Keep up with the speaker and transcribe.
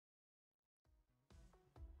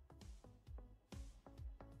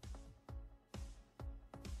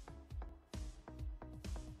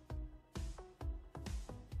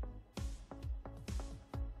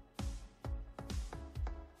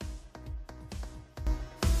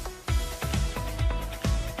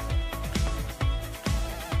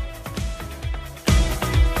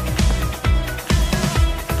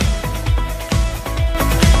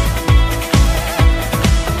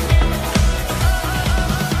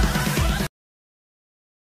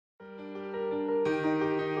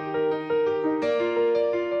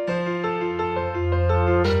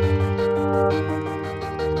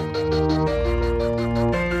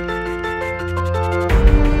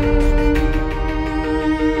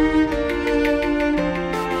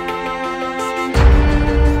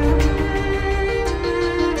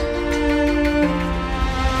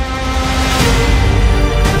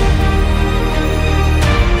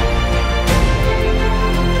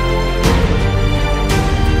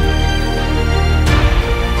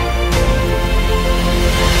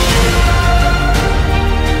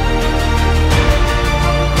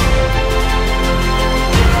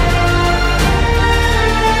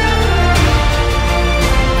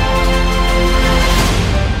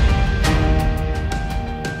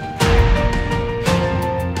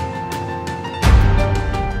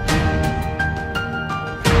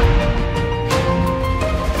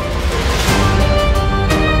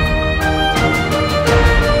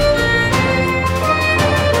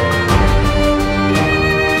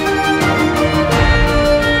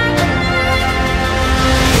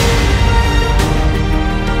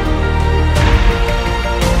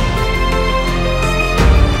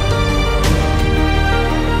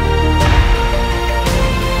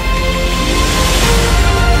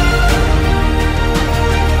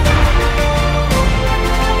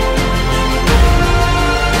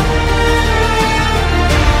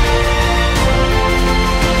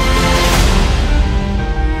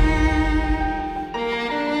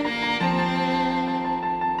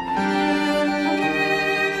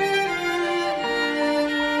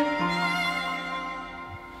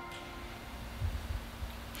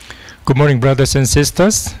Good morning, brothers and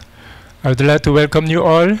sisters. I would like to welcome you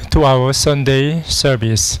all to our Sunday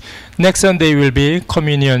service. Next Sunday will be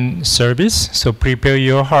communion service, so prepare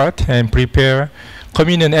your heart and prepare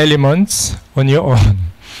communion elements on your own.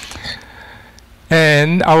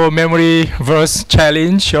 And our memory verse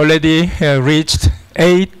challenge already reached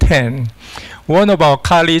 8:10. One of our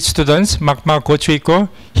college students, Makmak Gochuiko,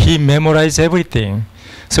 he memorized everything.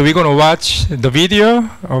 So we're going to watch the video.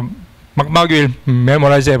 Makmak will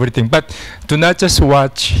memorize everything, but do not just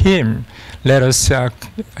watch him. Let us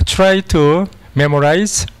try to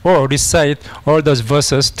memorize or recite all those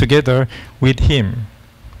verses together with him.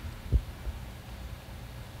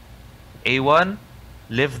 A1,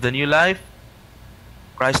 live the new life.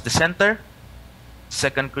 Christ the center.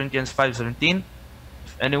 2 Corinthians 5:17.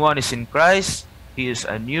 If anyone is in Christ, he is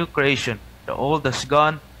a new creation. The old has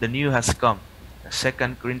gone, the new has come.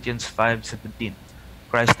 2 Corinthians 5:17.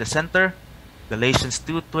 Christ the center. Galatians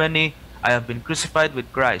 2:20. I have been crucified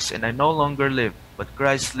with Christ, and I no longer live, but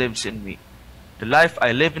Christ lives in me. The life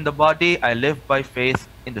I live in the body, I live by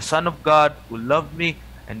faith in the Son of God who loved me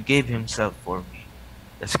and gave himself for me.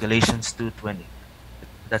 That's Galatians 2:20.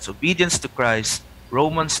 That's obedience to Christ.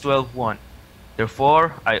 Romans 12:1.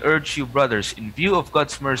 Therefore, I urge you, brothers, in view of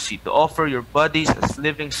God's mercy, to offer your bodies as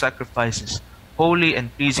living sacrifices, holy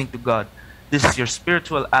and pleasing to God. This is your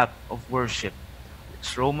spiritual act of worship.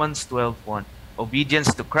 It's Romans 12:1. Obedience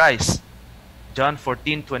to Christ. John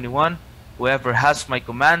 14:21. Whoever has my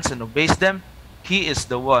commands and obeys them, he is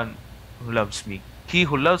the one who loves me. He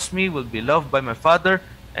who loves me will be loved by my Father,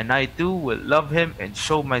 and I too will love him and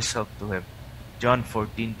show myself to him. John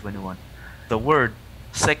 14:21. The Word.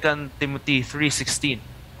 2 Timothy 3:16.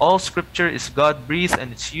 All scripture is God-breathed and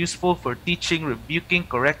it's useful for teaching, rebuking,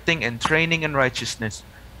 correcting, and training in righteousness.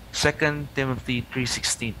 2 Timothy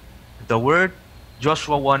 3:16. The Word.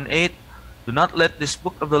 Joshua 1:8. Do not let this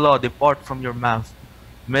book of the law depart from your mouth.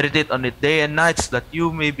 Meditate on it day and night so that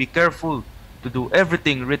you may be careful to do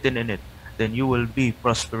everything written in it. Then you will be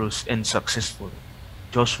prosperous and successful.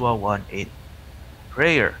 Joshua 1:8.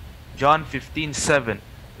 Prayer. John 15:7.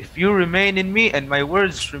 If you remain in me and my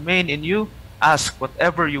words remain in you, ask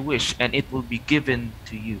whatever you wish and it will be given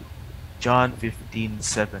to you. John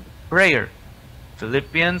 15:7. Prayer.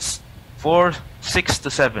 Philippians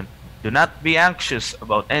 4:6-7. Do not be anxious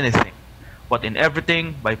about anything, but in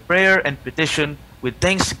everything, by prayer and petition, with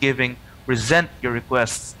thanksgiving, present your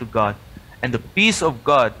requests to God. And the peace of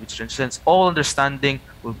God, which transcends all understanding,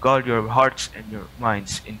 will guard your hearts and your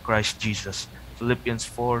minds in Christ Jesus. Philippians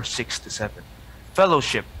 4:6-7.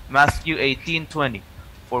 Fellowship. Matthew 18:20.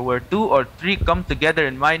 For where 2 or 3 come together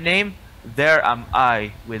in my name, there am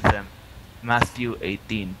I with them. Matthew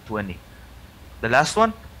 18:20. The last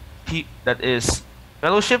one, that is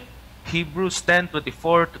fellowship. Hebrews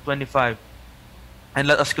 10:24-25. And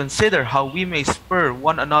let us consider how we may spur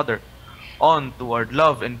one another on toward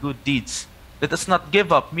love and good deeds. Let us not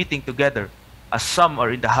give up meeting together, as some are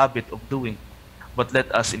in the habit of doing, but let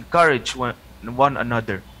us encourage one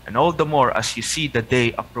another, and all the more as you see the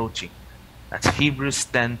day approaching. That's Hebrews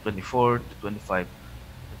 10:24-25.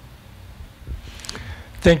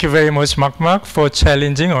 Thank you very much, Makmak, for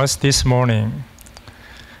challenging us this morning.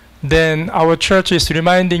 Then our church is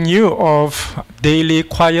reminding you of daily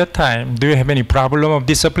quiet time. Do you have any problem of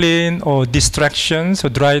discipline or distractions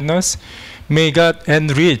or dryness? May God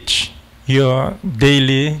enrich your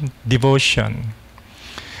daily devotion.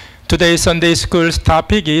 Today's Sunday school's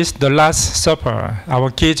topic is the Last Supper.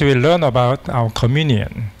 Our kids will learn about our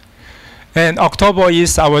communion. And October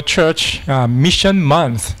is our church mission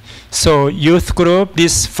month. So youth group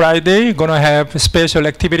this Friday gonna have a special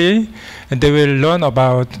activity, and they will learn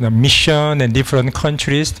about the mission and different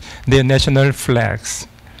countries, their national flags.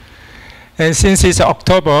 And since it's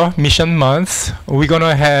October mission month, we're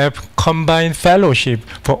gonna have combined fellowship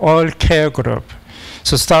for all care group.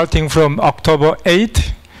 So starting from October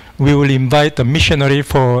 8th, we will invite the missionary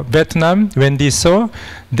for Vietnam, Wendy So,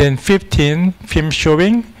 then 15 film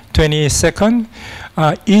showing, 22nd.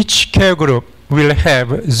 Each care group will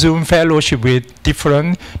have Zoom fellowship with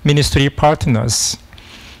different ministry partners.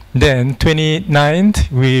 Then 29th,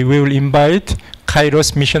 we will invite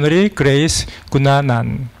Kairos missionary Grace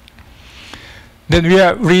Gunanan. Then we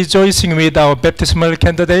are rejoicing with our baptismal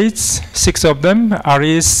candidates, 6 of them,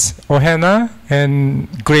 Aris Ohena and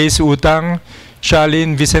Grace Udang,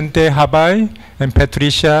 Charlene Vicente Habay, and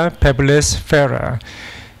Patricia Pebles Ferrer.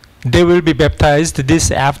 They will be baptized this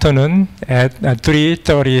afternoon at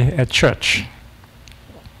 3:30 at church.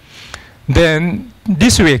 Then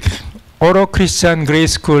this week, Oro Christian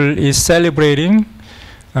Grace School is celebrating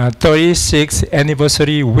 36th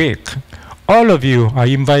anniversary week. all of you are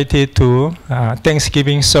invited to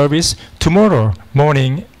Thanksgiving service tomorrow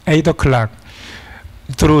morning, 8 o'clock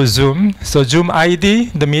through Zoom. So Zoom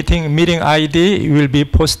ID, the meeting ID will be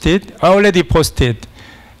posted, already posted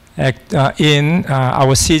in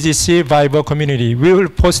our CGC Viber community. We will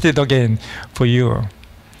post it again for you.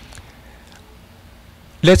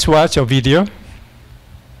 Let's watch a video.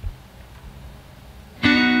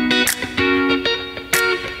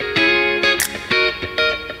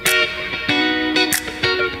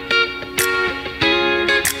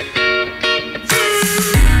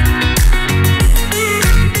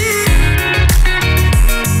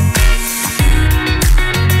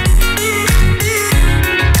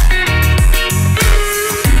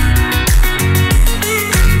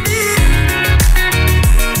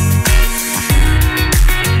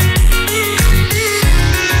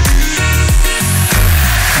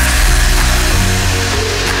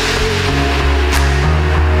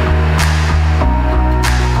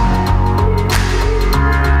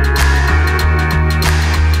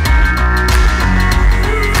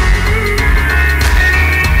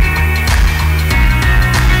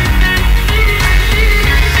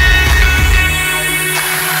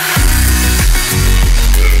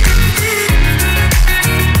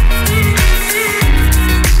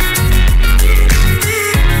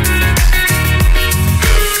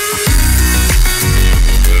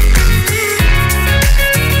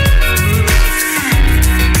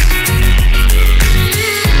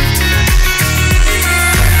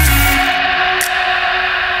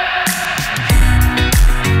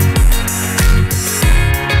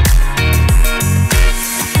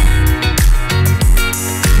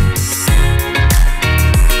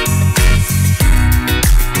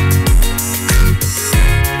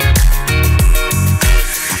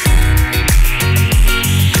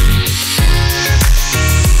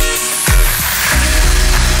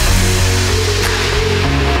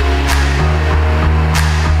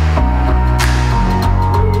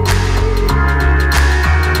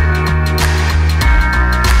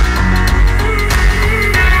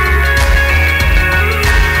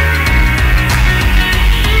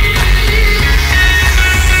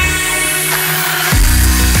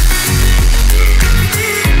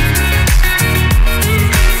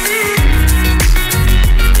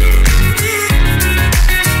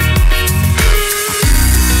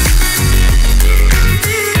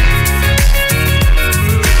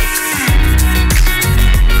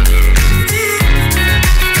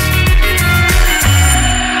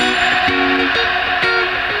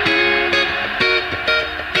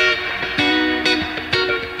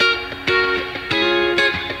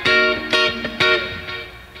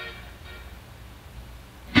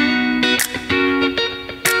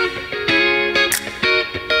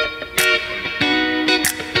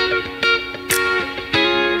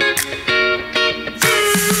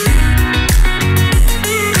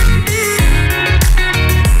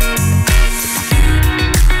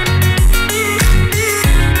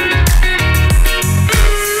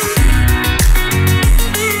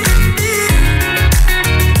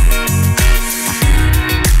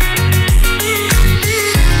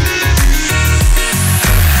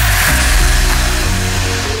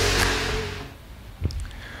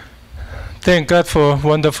 Thank God for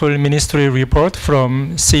wonderful ministry report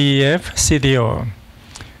from CEF, CDO.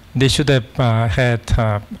 They should have had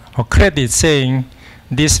a credit saying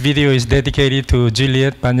this video is dedicated to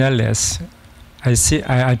Juliet Banyales.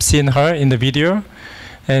 I've seen her in the video,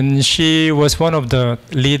 and she was one of the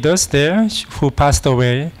leaders there who passed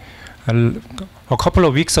away a couple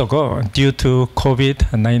of weeks ago due to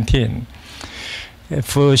COVID-19.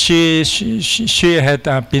 She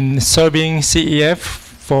had been serving CEF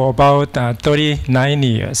for about 39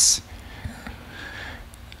 years.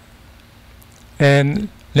 And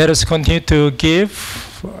let us continue to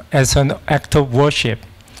give as an act of worship.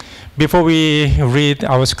 Before we read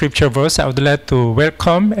our scripture verse, I would like to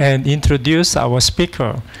welcome and introduce our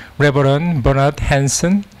speaker, Reverend Bernard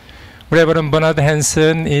Hansen. Reverend Bernard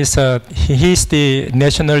Hansen is he's the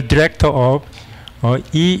National Director of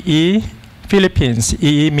EE Philippines.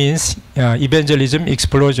 EE means Evangelism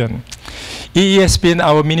Explosion. EE has been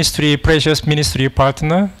our ministry, precious ministry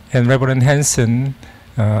partner, and Reverend Hansen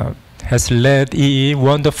has led EE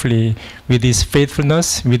wonderfully with his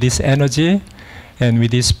faithfulness, with his energy, and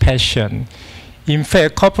with his passion. In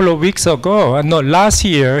fact, a couple of weeks ago, last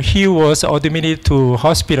year, he was admitted to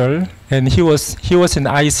hospital, and he was in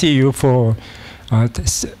ICU for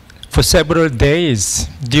several days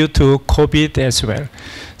due to COVID as well.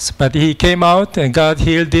 But he came out and God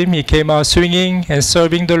healed him. He came out swinging and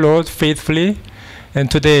serving the Lord faithfully. And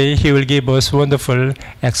today he will give us wonderful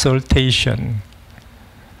exaltation.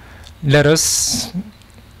 Let us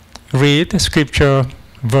read scripture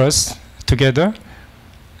verse together.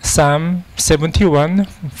 Psalm 71,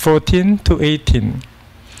 14 to 18.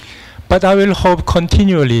 But I will hope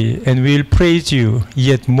continually and will praise you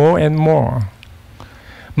yet more and more.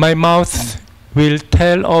 My mouth will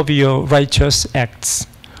tell of your righteous acts,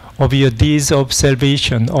 of your deeds of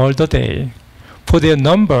salvation all the day, for their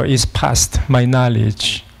number is past my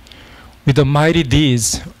knowledge. With the mighty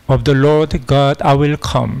deeds of the Lord God I will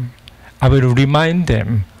come. I will remind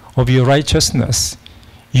them of your righteousness,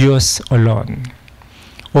 yours alone.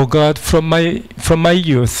 O God, from my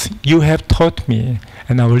youth you have taught me,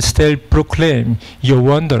 and I will still proclaim your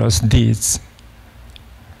wondrous deeds.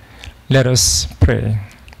 Let us pray.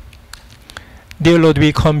 Dear Lord,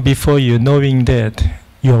 we come before you knowing that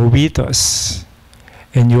you are with us,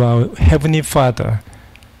 and you are our Heavenly Father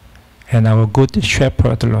and our good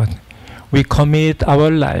shepherd, Lord. We commit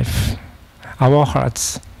our life, our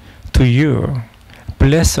hearts to you.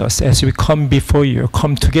 Bless us as we come before you,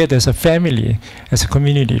 come together as a family, as a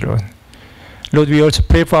community, Lord. Lord, we also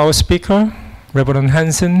pray for our speaker, Reverend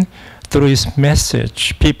Hansen. Through his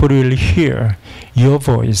message, people will hear your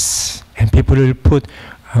voice, and people will put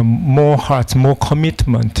more heart, more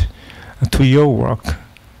commitment to your work,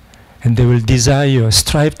 and they will desire,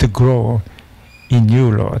 strive to grow in you,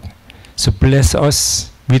 Lord. So bless us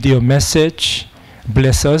with your message.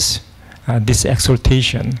 Bless us this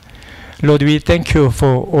exhortation. Lord, we thank you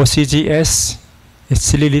for OCGS.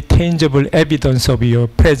 It's really tangible evidence of your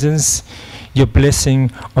presence, your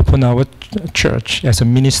blessing upon our church as a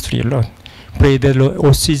ministry, Lord. Pray that Lord,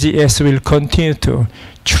 OCGS will continue to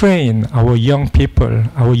train our young people,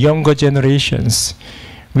 our younger generations,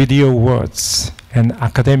 with your words and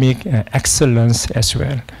academic excellence as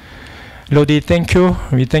well. Lord, we thank you.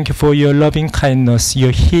 We thank you for your loving kindness,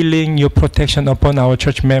 your healing, your protection upon our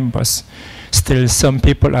church members. Still, some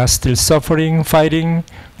people are still suffering, fighting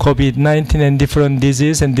COVID-19 and different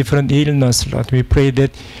disease and different illness, Lord. We pray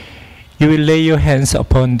that you will lay your hands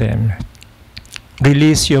upon them,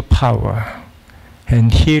 release your power,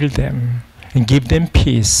 and heal them, and give them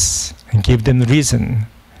peace, and give them reason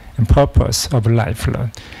and purpose of life,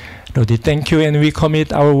 Lord. Lord, we thank you, and we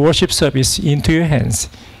commit our worship service into your hands.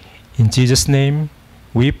 In Jesus' name,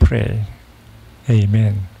 we pray.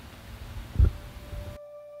 Amen.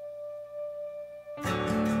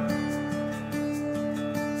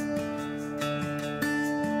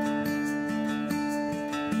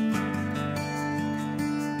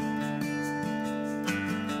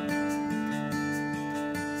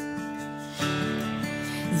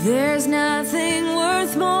 There's nothing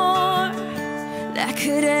worth more that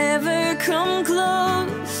could ever come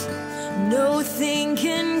close. Nothing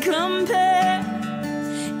can compare.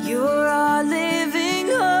 You're our living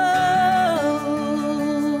hope.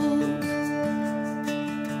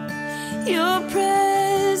 Your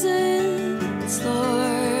presence,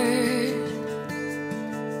 Lord.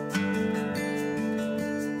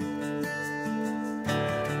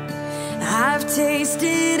 I've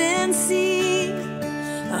tasted and seen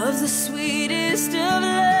of the sweetest of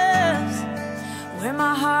loves, where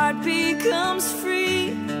my heart becomes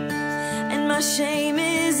free and my shame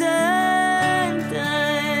is undone.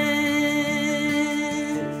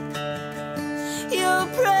 Your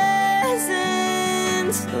presence,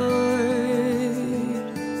 Lord.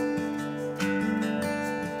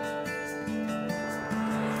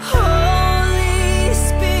 Holy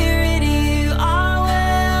Spirit, you are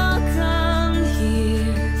welcome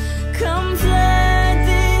here. Come flood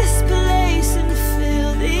this place and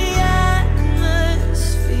fill the atmosphere.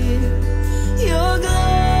 Your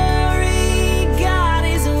glory, God,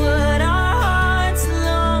 is what I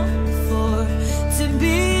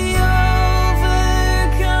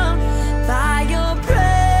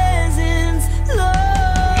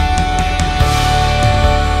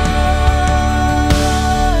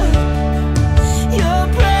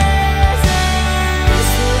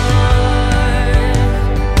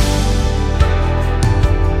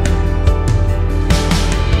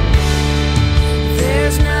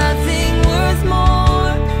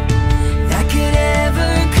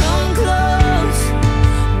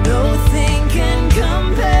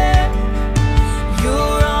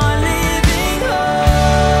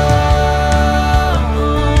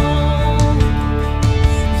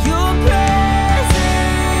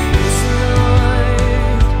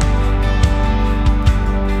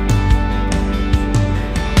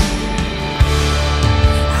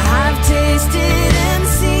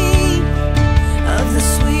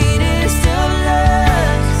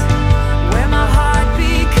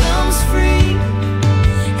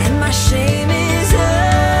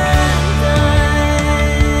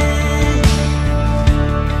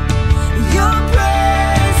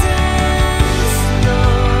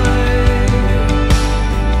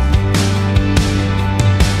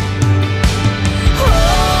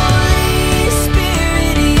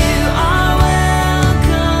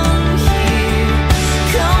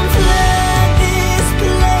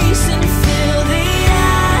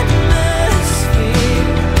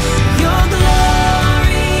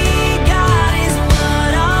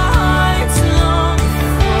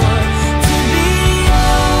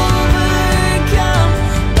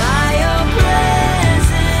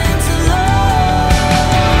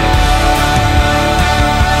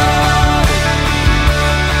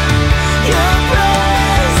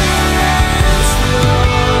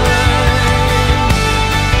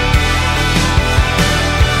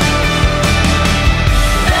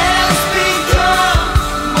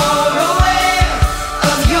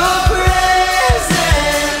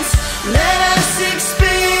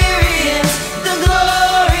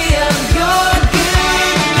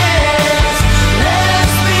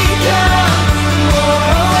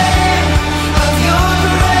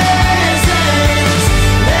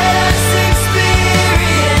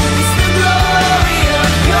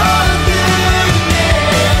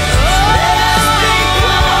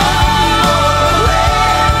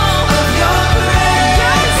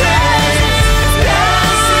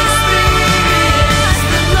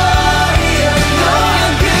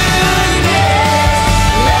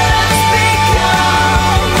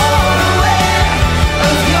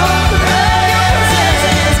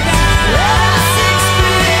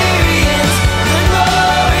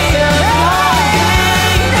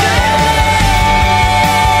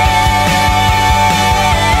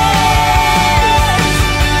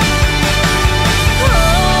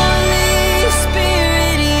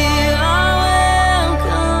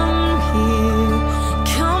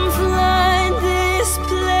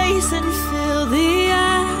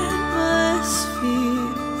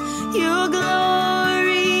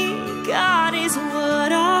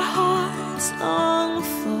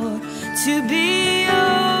to be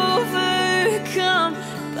overcome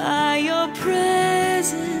by your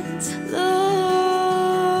presence, Lord.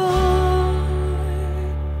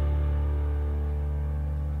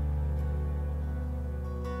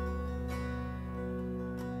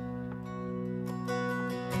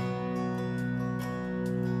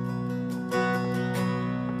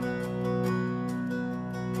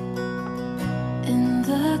 In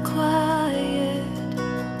the quiet,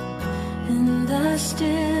 in the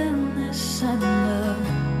stillness, I know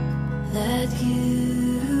that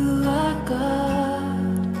you are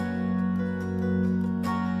God.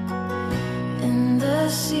 In the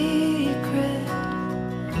secret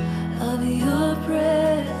of your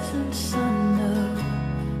presence, I know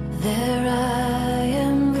there I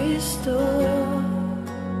am restored.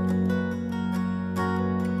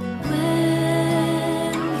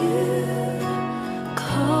 When you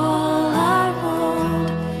call, I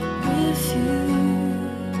won't refuse.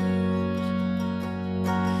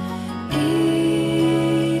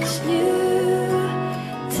 Each new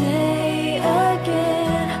day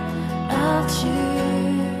again, I'll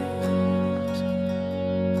choose.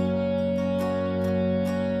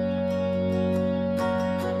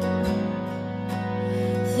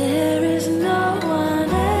 There is no one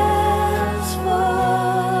else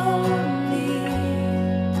for me,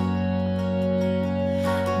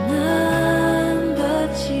 none but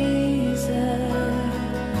Jesus,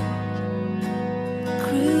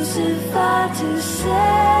 crucified to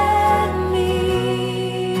set me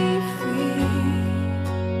free.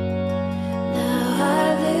 Now I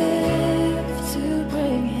live to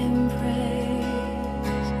bring him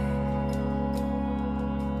praise.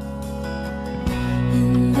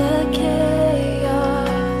 In the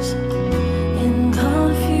chaos, in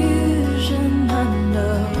confusion, I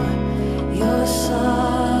know you're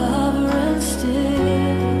sovereign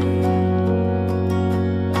still.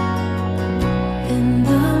 In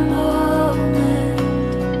the moment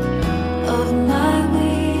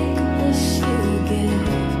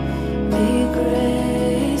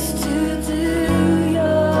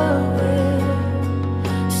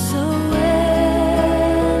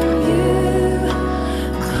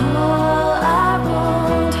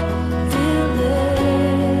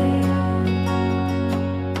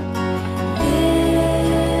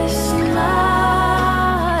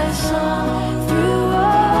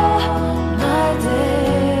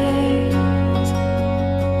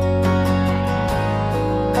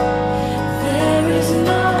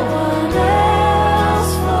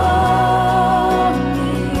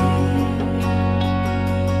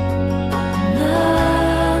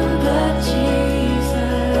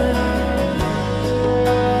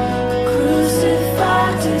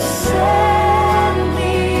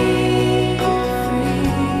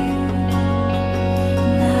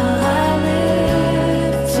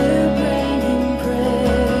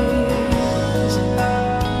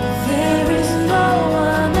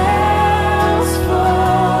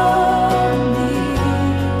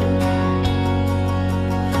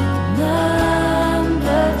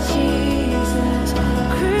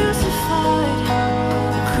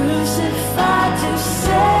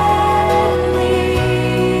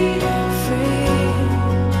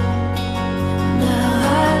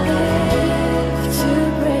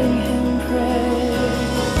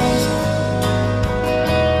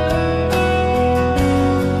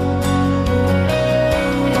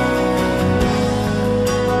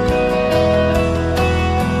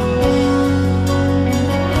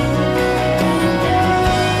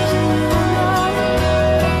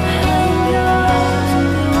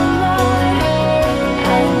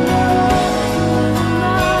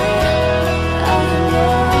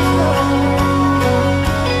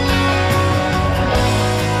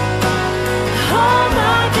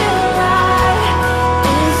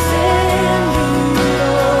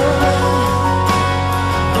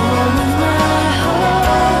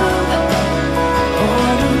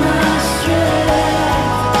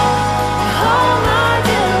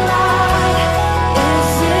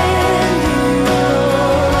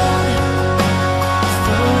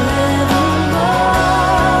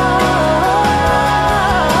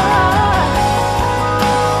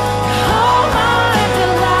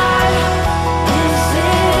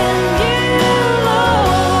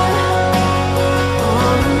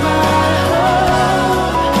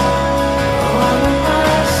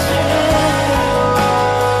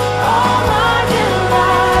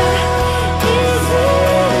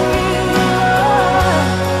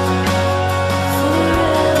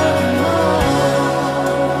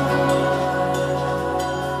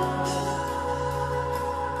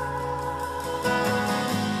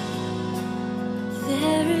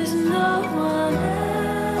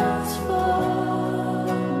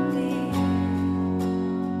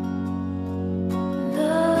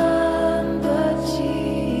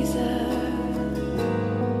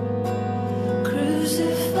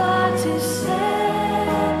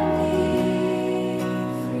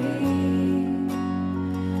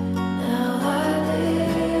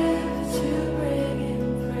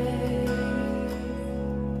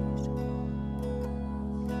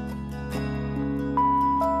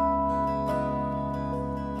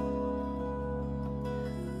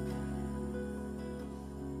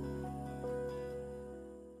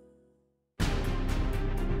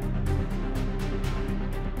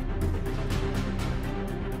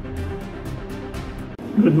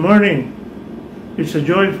Good morning. It's a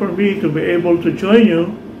joy for me to be able to join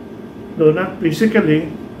you, though not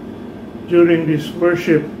physically, during this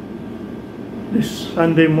worship this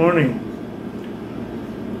Sunday morning.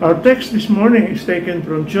 Our text this morning is taken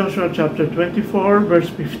from Joshua chapter 24, verse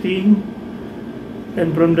 15,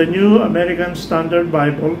 and from the New American Standard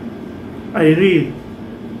Bible. I read,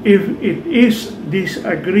 "If it is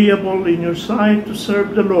disagreeable in your sight to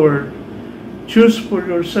serve the Lord, choose for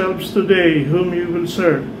yourselves today whom you will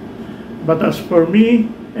serve. But as for me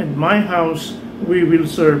and my house, we will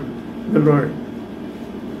serve the Lord."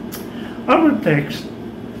 Our text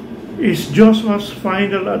is Joshua's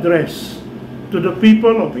final address to the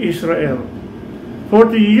people of Israel.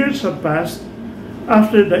 40 years have passed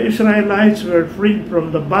after the Israelites were freed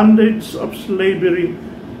from the bondage of slavery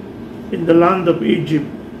in the land of Egypt.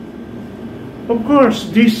 Of course,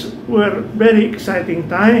 these were very exciting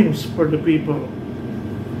times for the people.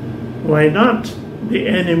 Why not? The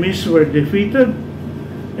enemies were defeated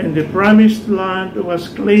and the promised land was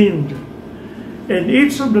claimed, and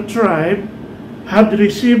each of the tribe had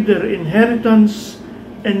received their inheritance,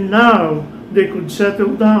 and now they could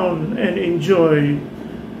settle down and enjoy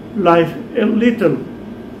life a little.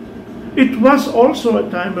 It was also a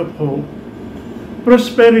time of hope,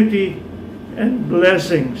 prosperity, and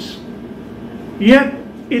blessings. Yet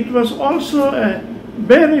it was also a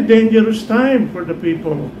very dangerous time for the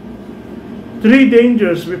people. 3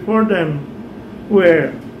 dangers before them were,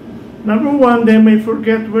 number 1, they may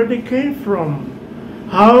forget where they came from,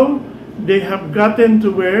 how they have gotten to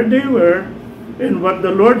where they were, and what the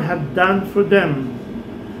Lord had done for them.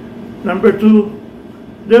 Number 2,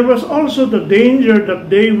 there was also the danger that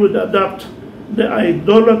they would adopt the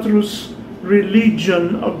idolatrous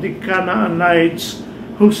religion of the Canaanites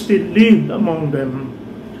who still lived among them.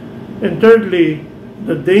 And thirdly,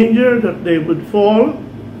 the danger that they would fall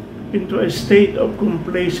into a state of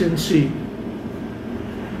complacency.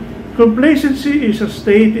 Complacency is a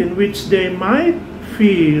state in which they might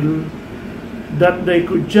feel that they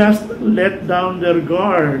could just let down their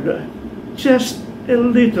guard just a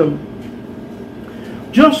little.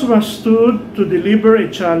 Joshua stood to deliver a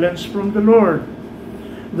challenge from the Lord.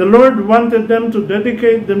 The Lord wanted them to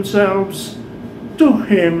dedicate themselves to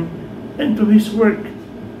Him and to His work.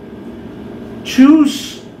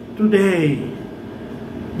 Choose today.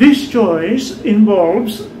 This choice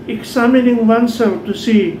involves examining oneself to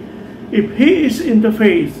see if he is in the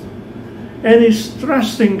faith and is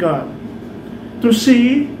trusting God, to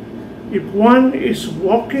see if one is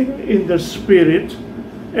walking in the Spirit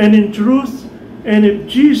and in truth, and if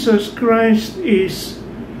Jesus Christ is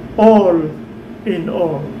all in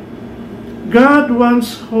all. God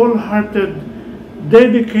wants wholehearted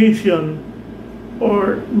dedication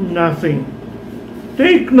or nothing.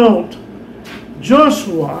 Take note,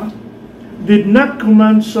 Joshua did not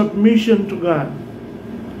command submission to God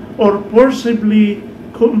or forcibly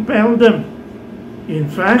compel them. In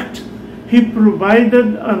fact, he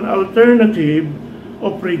provided an alternative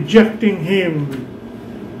of rejecting him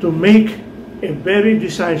to make a very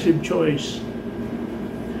decisive choice.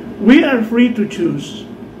 We are free to choose.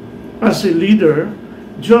 As a leader,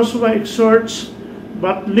 Joshua exhorts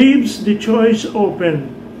but leaves the choice open.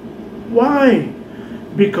 Why?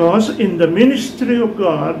 Because in the ministry of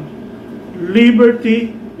God,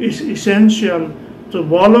 liberty is essential to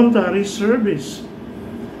voluntary service.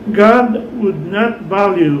 God would not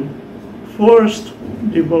value forced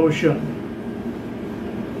devotion.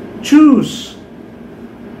 Choose.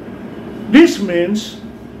 This means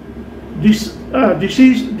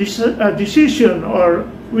decision, or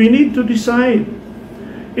we need to decide.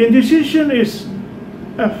 Indecision is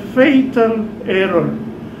a fatal error.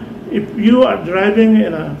 If you are driving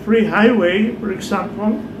in a free highway, for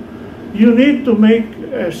example, you need to make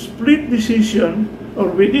a split decision, or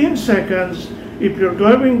within seconds, if you're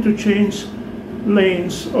going to change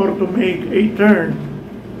lanes or to make a turn.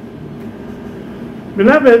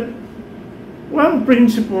 Beloved, one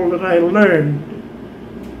principle that I learned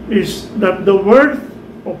is that the worth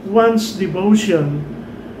of one's devotion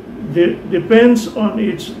depends on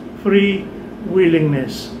its free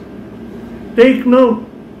willingness. Take note,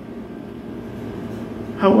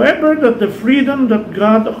 however, that the freedom that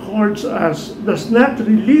God accords us does not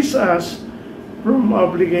release us from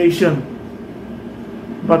obligation,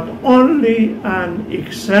 but only an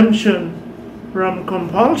exemption from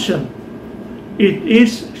compulsion. It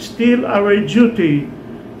is still our duty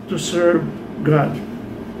to serve God.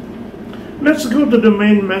 Let's go to the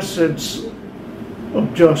main message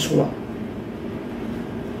of Joshua.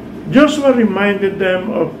 Joshua reminded them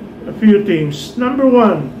of a few things. Number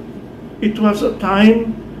 1, it was a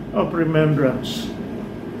time of remembrance.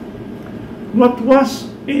 What was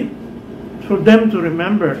it for them to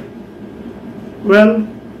remember? Well,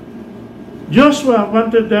 Joshua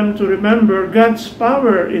wanted them to remember God's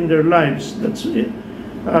power in their lives. That's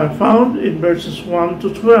found in verses 1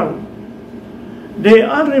 to 12. They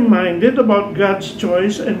are reminded about God's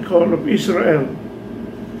choice and call of Israel,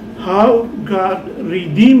 how God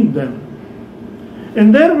redeemed them.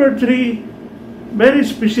 And there were three very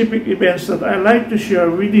specific events that I like to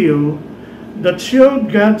share with you that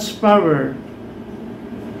showed God's power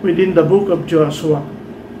within the book of Joshua.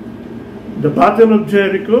 The Battle of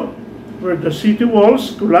Jericho, where the city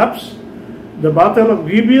walls collapsed. The Battle of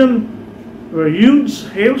Gibeon, where huge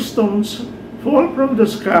hailstones fall from the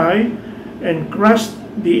sky and crushed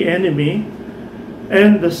the enemy.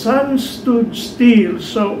 And the sun stood still,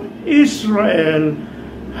 so Israel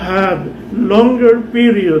had longer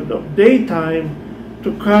period of daytime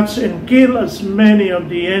to catch and kill as many of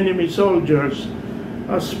the enemy soldiers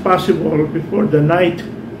as possible before the night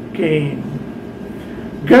came.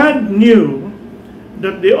 God knew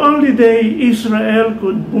that the only day Israel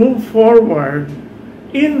could move forward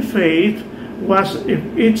in faith was if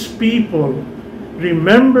its people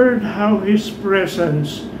remembered how His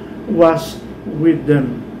presence was with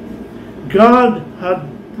them. God had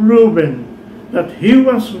proven that He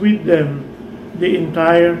was with them the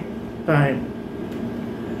entire time.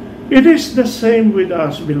 It is the same with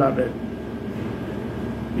us, beloved.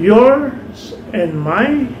 Yours and my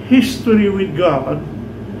history with God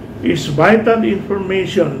is vital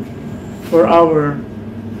information for our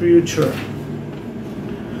future.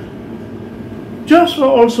 Joshua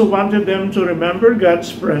also wanted them to remember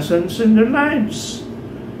God's presence in their lives.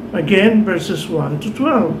 Again, verses 1 to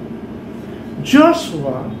 12.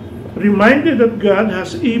 Joshua reminded that God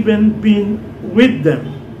has even been with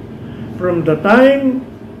them from the time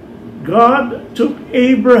God took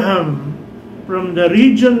Abraham from the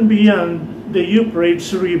region beyond the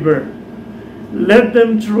Euphrates River, led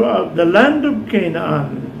them throughout the land of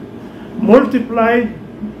Canaan, multiplied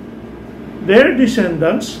their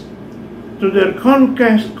descendants to their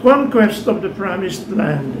conquest of the promised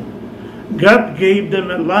land. God gave them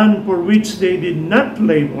a land for which they did not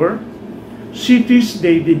labor, cities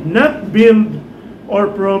they did not build, or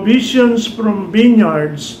provisions from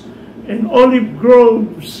vineyards and olive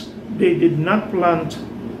groves they did not plant.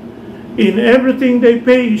 In everything they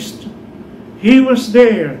faced, He was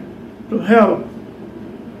there to help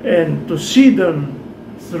and to see them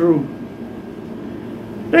through.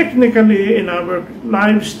 Technically, in our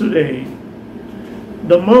lives today,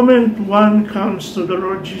 the moment one comes to the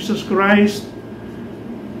Lord Jesus Christ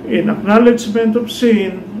in acknowledgement of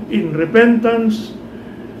sin, in repentance,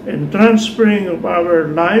 and transferring of our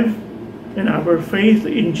life and our faith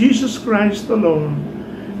in Jesus Christ alone,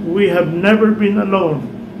 we have never been alone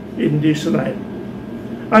in this life.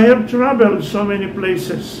 I have traveled so many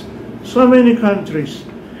places, so many countries,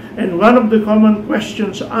 and one of the common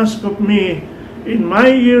questions asked of me in my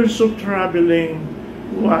years of traveling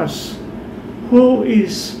was, who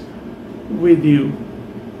is with you?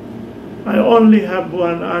 I only have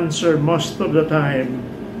one answer most of the time.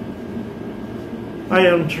 I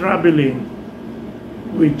am traveling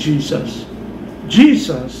with Jesus.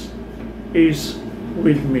 Jesus is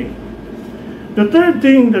with me. The third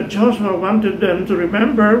thing that Joshua wanted them to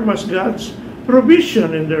remember was God's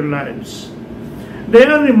provision in their lives. They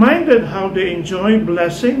are reminded how they enjoy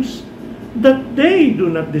blessings that they do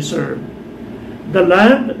not deserve. The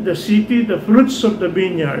land, the city, the fruits of the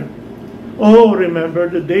vineyard. Oh, remember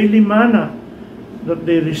the daily manna that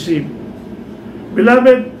they received.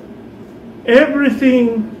 Beloved,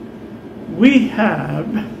 everything we have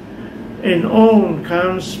and own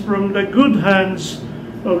comes from the good hands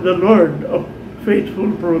of the Lord of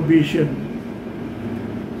faithful provision.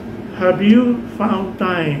 Have you found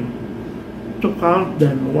time to count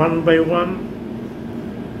them one by one?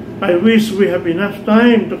 I wish we have enough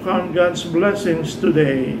time to count God's blessings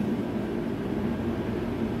today.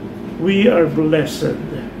 We are blessed.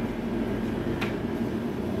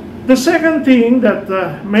 The second thing,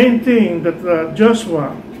 main thing that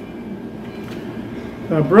Joshua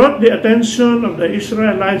brought the attention of the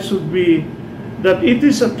Israelites would be that it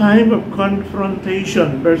is a time of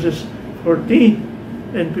confrontation, verses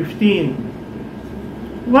 14 and 15.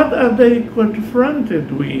 What are they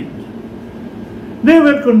confronted with? They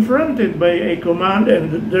were confronted by a command,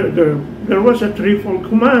 and there was a threefold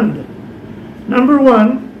command. Number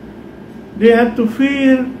one, they had to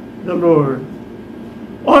fear the Lord,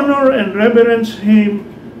 honor and reverence Him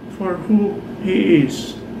for who He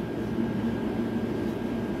is.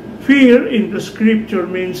 Fear in the scripture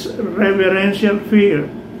means reverential fear.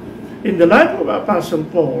 In the life of Apostle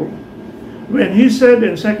Paul, when he said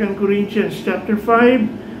in 2 Corinthians chapter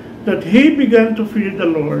 5 that he began to fear the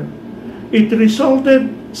Lord, it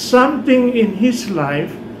resulted something in his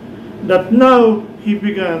life that now he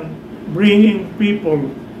began bringing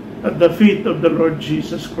people at the feet of the Lord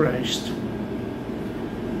Jesus Christ.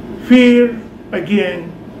 Fear,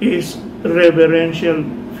 again, is reverential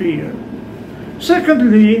fear.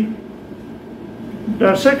 Secondly,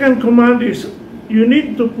 the second command is you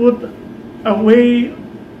need to put away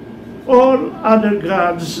all other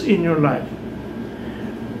gods in your life.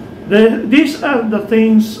 These are the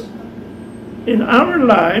things in our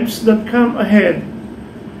lives that come ahead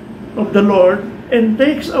of the Lord and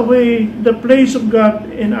takes away the place of God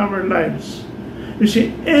in our lives. You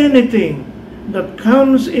see, anything that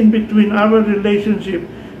comes in between our relationship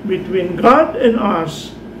between God and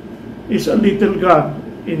us is a little God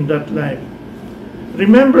in that life.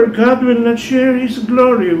 Remember, God will not share His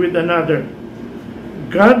glory with another.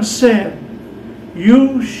 God said,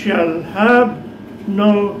 "You shall have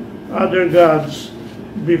no other gods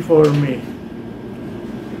before me."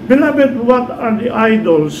 Beloved, what are the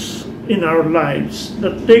idols in our lives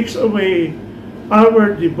that takes away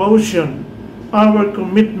our devotion, our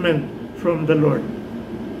commitment from the Lord?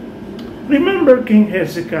 Remember King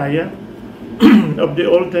Hezekiah of the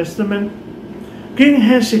Old Testament? King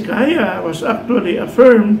Hezekiah was actually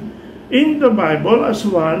affirmed in the Bible as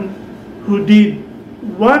one who did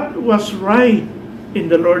what was right in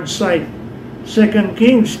the Lord's sight. 2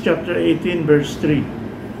 Kings chapter 18 verse 3.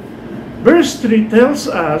 Verse 3 tells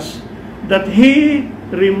us that he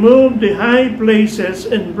removed the high places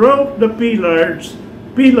and broke the pillars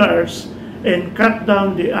and cut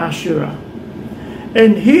down the Asherah.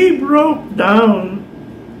 And he broke down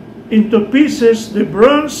into pieces the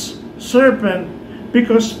bronze serpent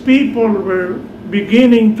because people were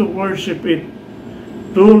beginning to worship it.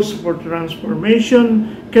 Tools for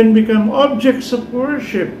transformation can become objects of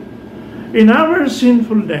worship. In our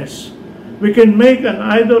sinfulness, we can make an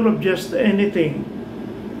idol of just anything,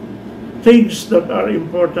 things that are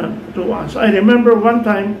important to us. I remember one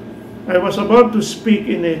time I was about to speak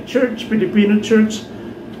in a church, Filipino church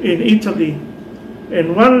in Italy,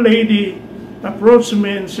 and one lady approached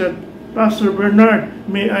me and said, "Pastor Bernard,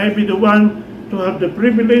 may I be the one to have the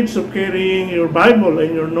privilege of carrying your Bible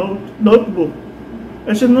and your notebook?"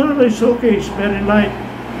 I said, "No, it's okay, it's very light."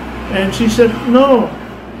 And she said, "No,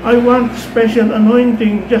 I want special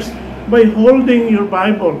anointing just by holding your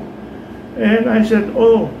Bible." And I said,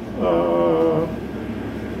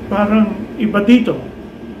 parang iba dito.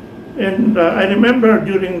 And I remember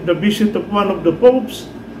during the visit of one of the popes,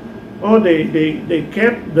 they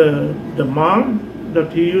kept the mug that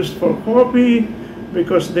he used for coffee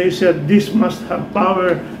because they said this must have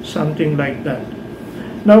power, something like that.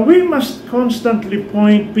 Now we must constantly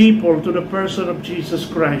point people to the person of Jesus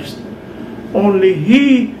Christ. Only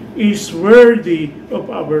He is worthy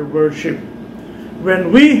of our worship.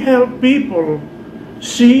 When we help people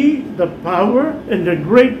see the power and the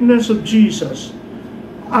greatness of Jesus,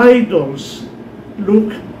 idols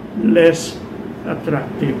look less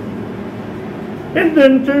attractive. And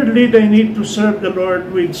then thirdly, they need to serve the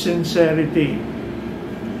Lord with sincerity.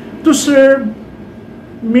 To serve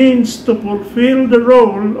means to fulfill the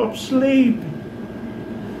role of slave.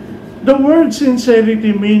 The word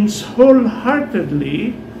sincerity means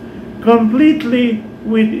wholeheartedly, completely,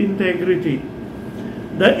 with integrity.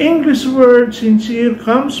 The English word sincere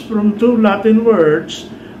comes from two Latin words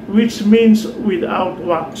which means without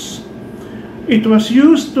wax. It was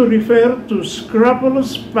used to refer to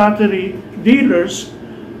scrupulous pottery dealers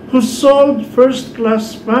who sold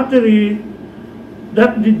first-class pottery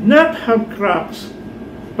that did not have cracks,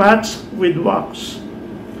 pots with wax.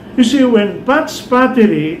 You see, when Pat's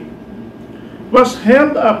pottery was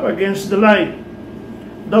held up against the light,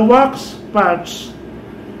 the wax pots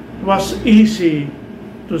was easy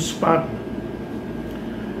to spot.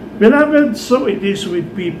 Beloved, so it is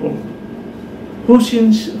with people who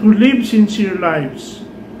live sincere lives.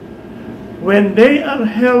 When they are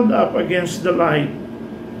held up against the light,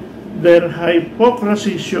 their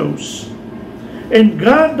hypocrisy shows. And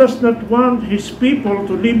God does not want His people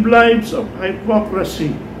to live lives of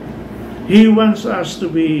hypocrisy. He wants us to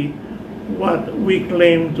be what we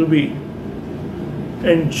claim to be.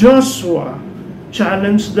 And Joshua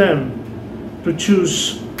challenged them to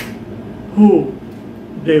choose who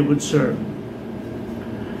they would serve.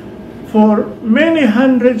 For many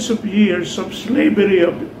hundreds of years of slavery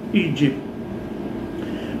of Egypt,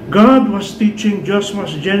 God was teaching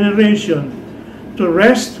Joshua's generation to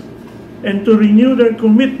rest and to renew their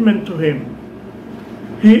commitment to Him.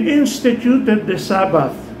 He instituted the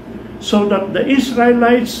Sabbath so that the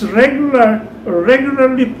Israelites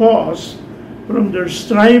regularly pause from their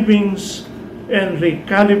strivings and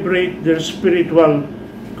recalibrate their spiritual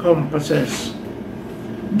compasses.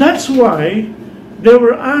 That's why they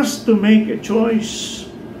were asked to make a choice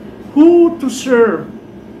who to serve,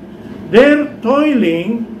 their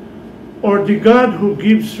toiling or the God who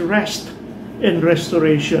gives rest and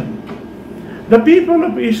restoration. The people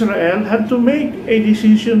of Israel had to make a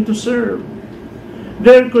decision to serve.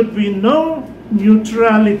 There could be no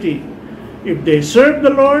neutrality. If they served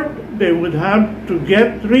the Lord, they would have to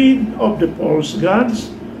get rid of the false gods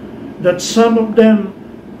that some of them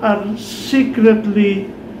are secretly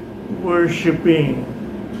worshiping.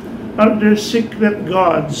 Are there secret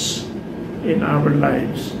gods in our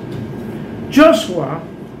lives? Joshua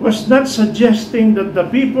was not suggesting that the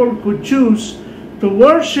people could choose to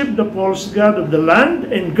worship the false god of the land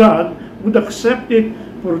and God would accept it,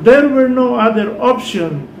 for there were no other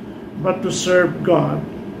option but to serve God.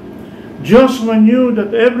 Joshua knew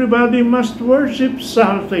that everybody must worship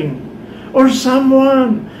something or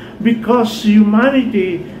someone because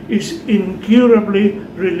humanity is incurably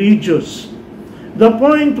religious. The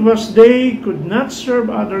point was they could not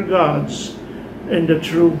serve other gods and the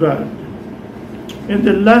true God. And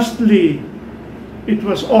then lastly, it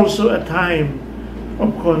was also a time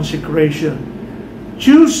of consecration.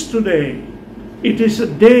 Choose today. It is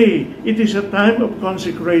a time of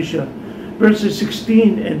consecration. Verses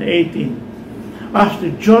 16 and 18. After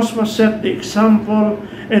Joshua set the example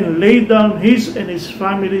and laid down his and his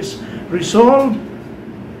family's resolve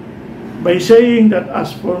by saying that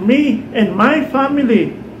as for me and my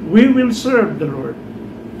family, we will serve the Lord.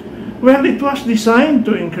 Well, it was designed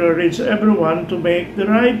to encourage everyone to make the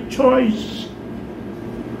right choice.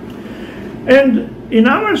 And in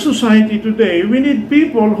our society today, we need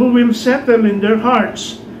people who will settle in their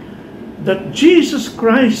hearts that Jesus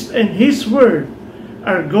Christ and His Word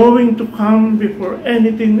are going to come before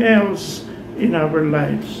anything else in our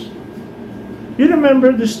lives. You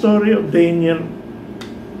remember the story of Daniel?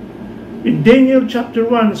 In Daniel chapter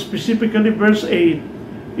 1, specifically verse 8,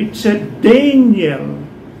 it said Daniel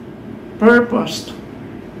purposed.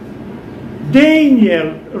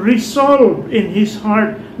 Daniel resolved in his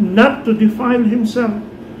heart not to defile himself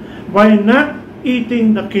by not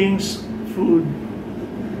eating the king's food.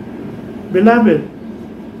 Beloved,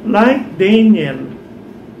 like Daniel,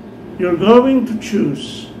 you're going to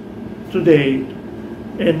choose today,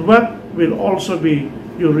 and what will also be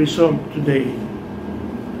your resolve today.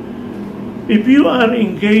 If you are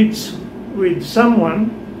engaged with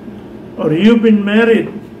someone or you've been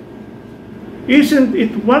married, isn't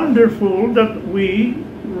it wonderful that we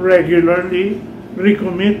regularly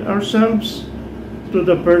recommit ourselves to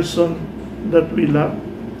the person that we love?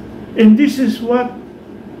 And this is what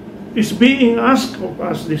is being asked of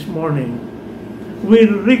us this morning. We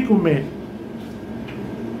recommit.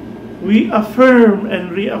 We affirm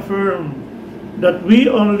and reaffirm that we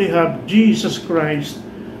only have Jesus Christ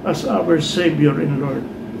as our Savior and Lord.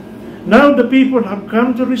 Now the people have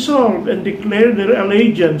come to resolve and declare their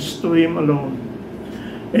allegiance to Him alone.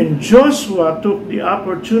 And Joshua took the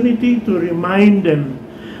opportunity to remind them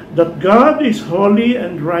that God is holy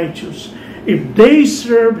and righteous. If they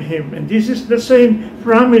serve Him, and this is the same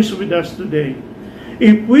promise with us today,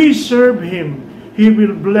 if we serve Him, He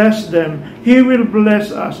will bless them, He will bless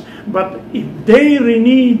us. But if they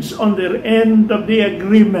renege on their end of the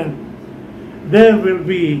agreement, there will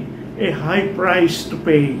be a high price to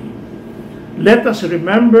pay. Let us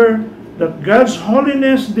remember that God's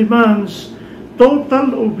holiness demands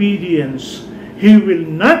total obedience. He will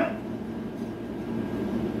not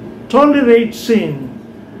tolerate sin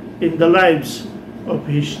in the lives of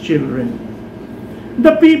His children.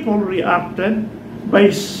 The people reacted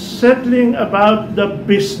by settling about the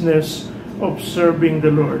business of serving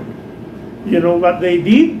the Lord. You know what they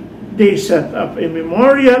did? They set up a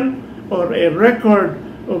memorial or a record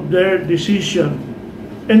of their decision.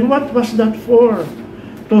 And what was that for?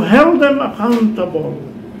 To hold them accountable.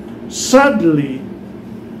 Sadly,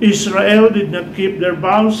 Israel did not keep their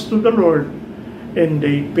vows to the Lord, and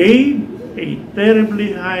they paid a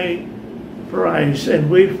terribly high price. And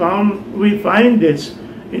we find this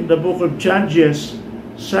in the book of Judges,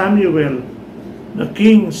 Samuel, the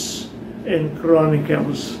Kings, and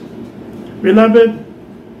Chronicles. Beloved,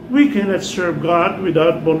 we cannot serve God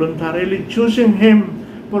without voluntarily choosing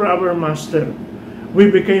Him for our Master. We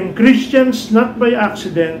became Christians not by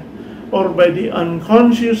accident or by the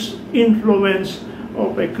unconscious influence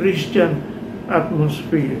of a Christian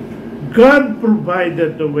atmosphere. God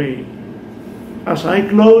provided the way. As I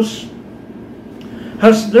close,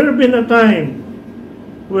 has there been a time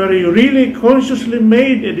where you really consciously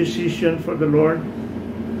made a decision for the Lord?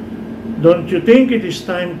 Don't you think it is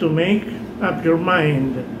time to make up your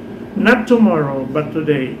mind? Not tomorrow, but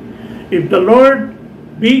today. If the Lord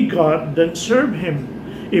be God, then serve Him.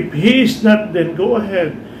 If He is not, then go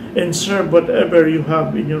ahead and serve whatever you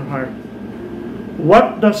have in your heart.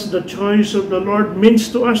 What does the choice of the Lord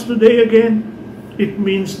means to us today again? It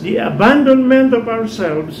means the abandonment of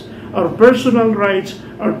ourselves, our personal rights,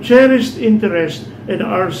 our cherished interests, and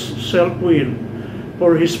our self-will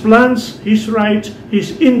for His plans, His rights,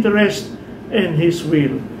 His interests, and His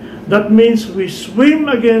will. That means we swim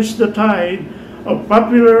against the tide of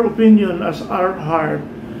popular opinion as our heart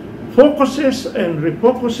focuses and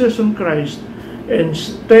refocuses on Christ and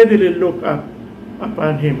steadily look up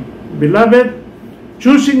upon Him. Beloved,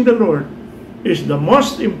 choosing the Lord is the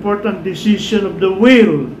most important decision of the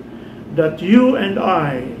will that you and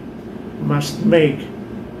I must make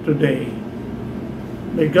today.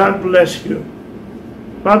 May God bless you.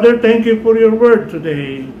 Father, thank you for your word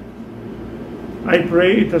today. I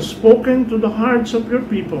pray it has spoken to the hearts of your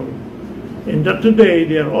people, and that today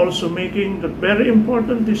they are also making the very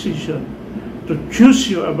important decision to choose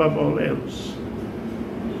you above all else.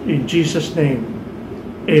 In Jesus' name,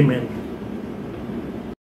 amen.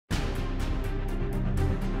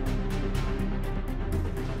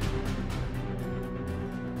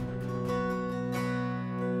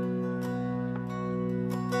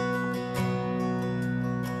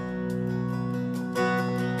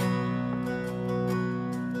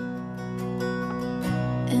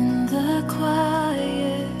 In the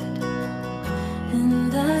quiet, in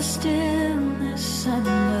the stillness, I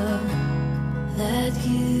know that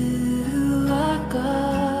you are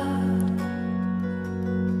God.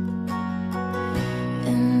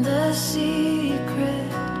 In the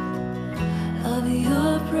secret of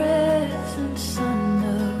your presence, I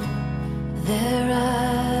know there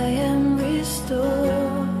I am restored.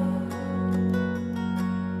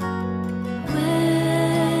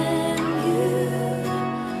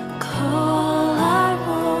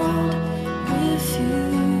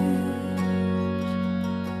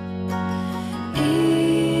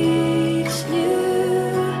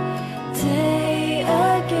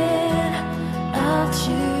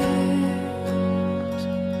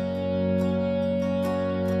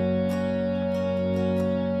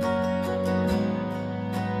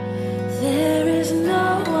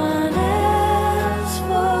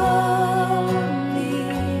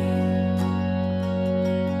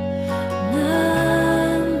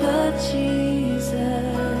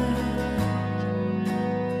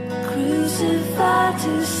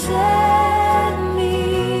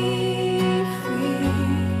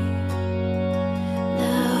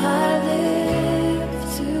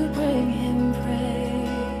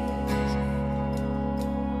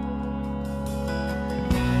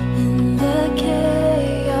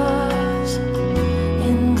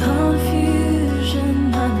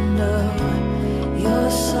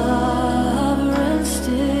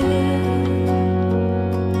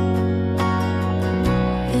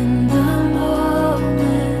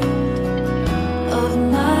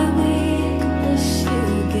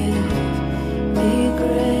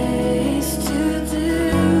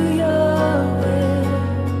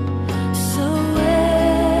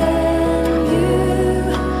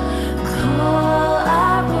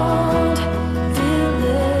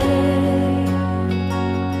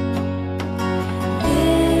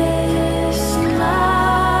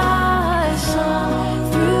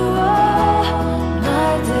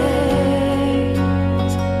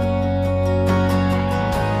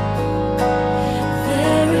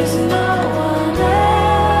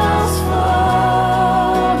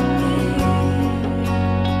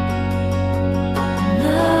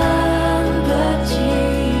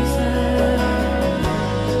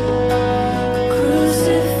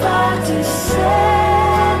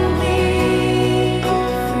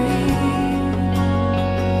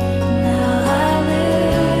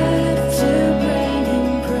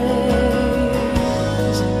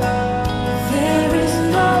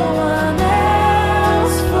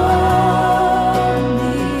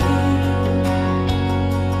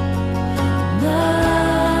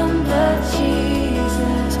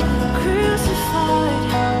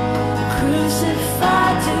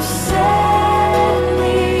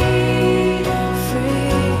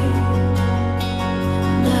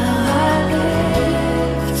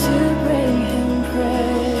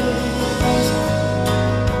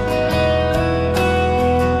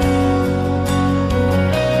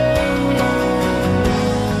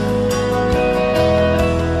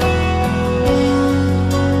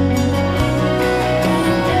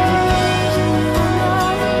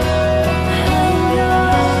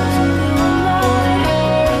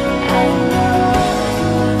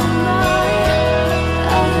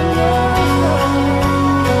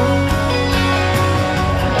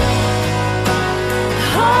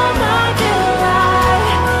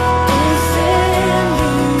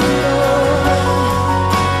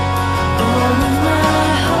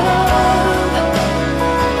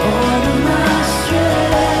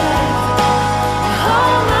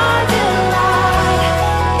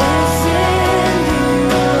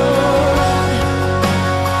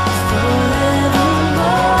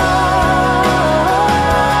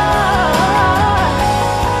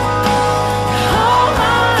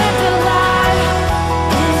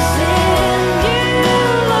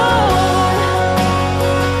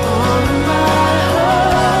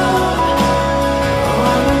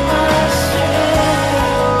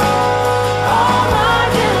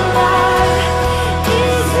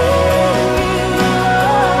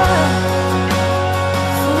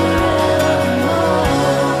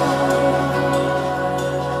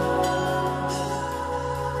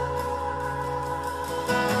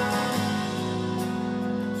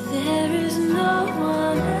 no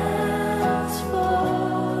one else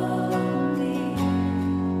for me.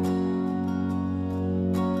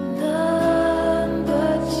 None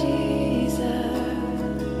but Jesus,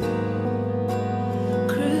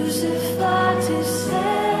 crucified to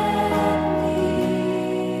set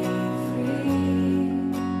me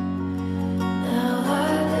free. Now I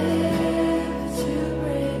live to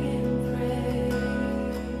bring Him praise.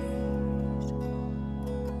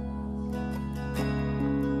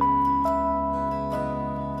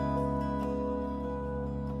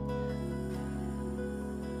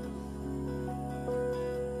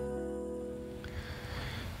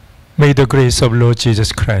 May the grace of Lord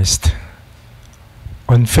Jesus Christ,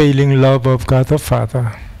 unfailing love of God the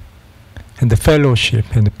Father, and the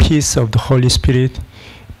fellowship and the peace of the Holy Spirit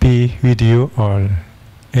be with you all.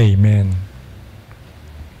 Amen.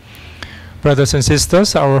 Brothers and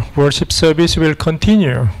sisters, our worship service will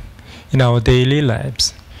continue in our daily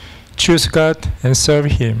lives. Choose God and serve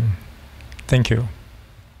Him. Thank you.